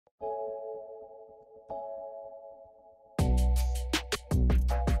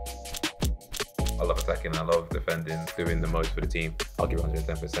love attacking, I love defending, doing the most for the team. I'll give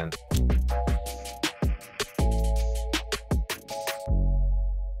 110%.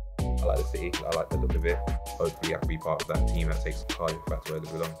 I like the city, I like the look of it. Hopefully I can be part of that team that takes Cardiff back to where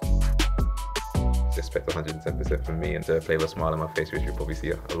they belong. Just expect 110% from me and to play with a smile on my face, which you'll probably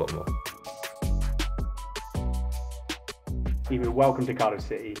see a lot more. Ebou, welcome to Cardiff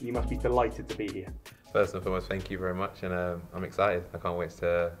City. You must be delighted to be here. First and foremost, thank you very much, and I'm excited. I can't wait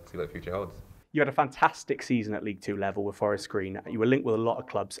to see what the future holds. You had a fantastic season at League Two level with Forest Green. You were linked with a lot of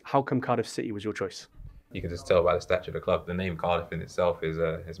clubs. How come Cardiff City was your choice? You can just tell by the stature of the club. The name Cardiff in itself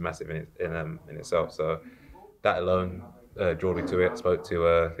is massive in itself. So that alone drew me to it. I spoke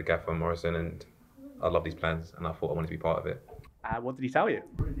to the gaffer Morrison, and I love these plans, and I thought I wanted to be part of it. What did he tell you?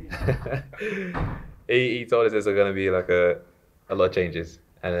 he told us there's going to be like a lot of changes,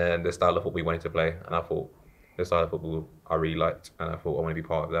 and then the style of football we wanted to play, and I thought the style of football I really liked, and I thought I want to be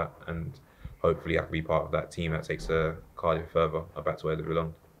part of that, and hopefully I can be part of that team that takes Cardiff further back to where they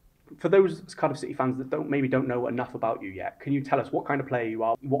belong. For those Cardiff City fans that maybe don't know enough about you yet, can you tell us what kind of player you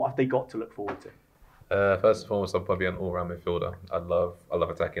are? What have they got to look forward to? First and foremost, I'm probably an all-round midfielder. I love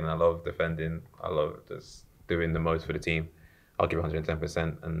attacking, I love defending, I love just doing the most for the team. I'll give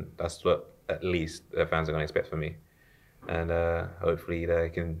 110%, and that's what at least the fans are going to expect from me. And hopefully they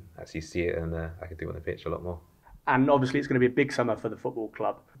can actually see it, and I can do on the pitch a lot more. And obviously it's going to be a big summer for the football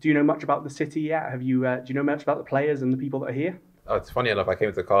club. Do you know much about the city yet? Have you? Do you know much about the players and the people that are here? Oh, it's funny enough, I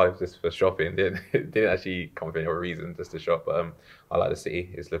came to Cardiff just for shopping. Didn't actually come for any other reason, just to shop. But I like the city.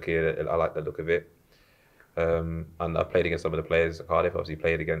 It's looking. I like the look of it. And I've played against some of the players at Cardiff. Obviously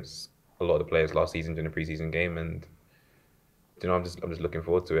played against a lot of the players last season during the pre-season game, and you know, I'm just looking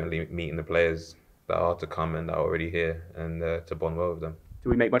forward to it and meeting the players that are to come and that are already here, and to bond well with them. Did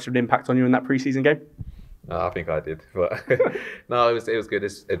we make much of an impact on you in that pre-season game? I think I did, but no, it was good.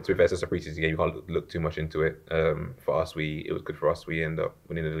 To be fair, it's just a pre-season game. You can't look too much into it. For us, it was good for us. We ended up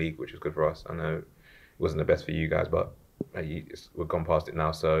winning the league, which was good for us. I know it wasn't the best for you guys, but we've gone past it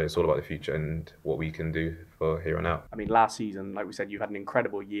now. So it's all about the future and what we can do for here on out. I mean, last season, like we said, you had an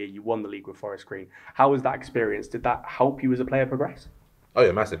incredible year. You won the league with Forest Green. How was that experience? Did that help you as a player progress? Oh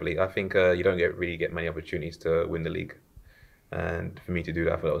yeah, massively. I think you don't really get many opportunities to win the league, and for me to do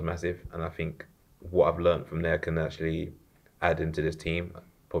that, I thought that was massive. And I think what I've learned from there can actually add into this team.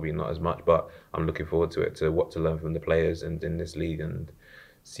 Probably not as much, but I'm looking forward to it, to what to learn from the players and in this league, and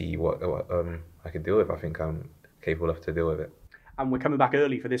see what I can deal with. I think I'm capable enough to deal with it. And we're coming back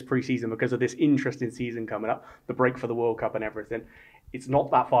early for this pre-season because of this interesting season coming up, the break for the World Cup and everything. It's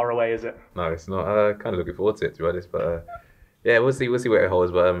not that far away, is it? No, it's not. Kind of looking forward to it, to be honest. But yeah, we'll see where it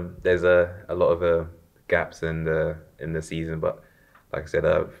holds. But there's a lot of gaps in the season. But like I said,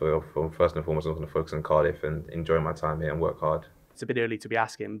 for first and foremost, I'm going to focus on Cardiff and enjoy my time here and work hard. It's a bit early to be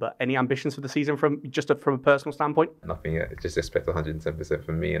asking, but any ambitions for the season from a personal standpoint? Nothing yet. Just expect 110%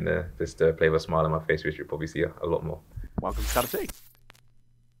 from me, and just play with a smile on my face, which you'll probably see a lot more. Welcome to Cardiff City.